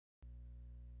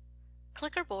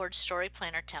Clickerboard Story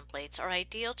Planner templates are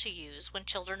ideal to use when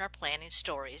children are planning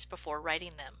stories before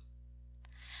writing them.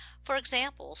 For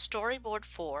example, Storyboard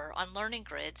 4 on learning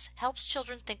grids helps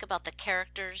children think about the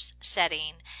characters,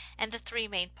 setting, and the three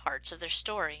main parts of their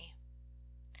story.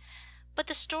 But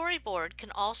the storyboard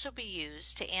can also be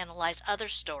used to analyze other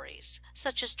stories,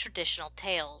 such as traditional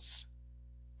tales.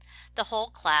 The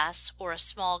whole class or a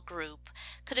small group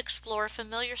could explore a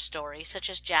familiar story such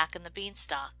as Jack and the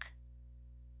Beanstalk.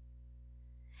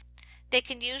 They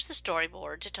can use the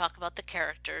storyboard to talk about the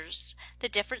characters, the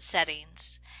different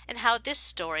settings, and how this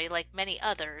story, like many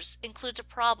others, includes a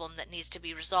problem that needs to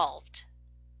be resolved.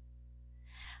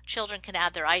 Children can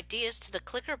add their ideas to the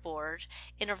Clickerboard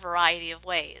in a variety of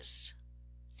ways.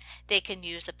 They can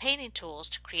use the painting tools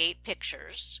to create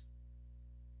pictures,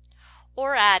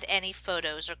 or add any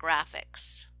photos or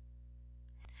graphics.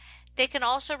 They can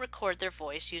also record their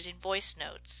voice using voice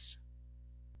notes.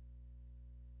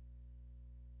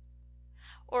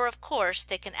 Or of course,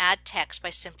 they can add text by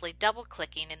simply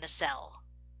double-clicking in the cell.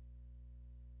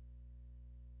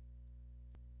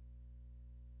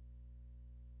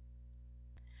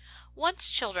 Once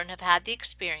children have had the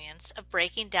experience of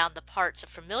breaking down the parts of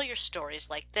familiar stories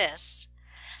like this,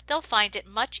 they'll find it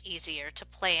much easier to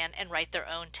plan and write their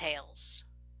own tales.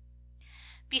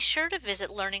 Be sure to visit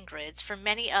learning grids for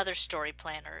many other story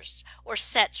planners or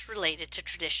sets related to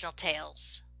traditional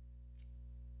tales.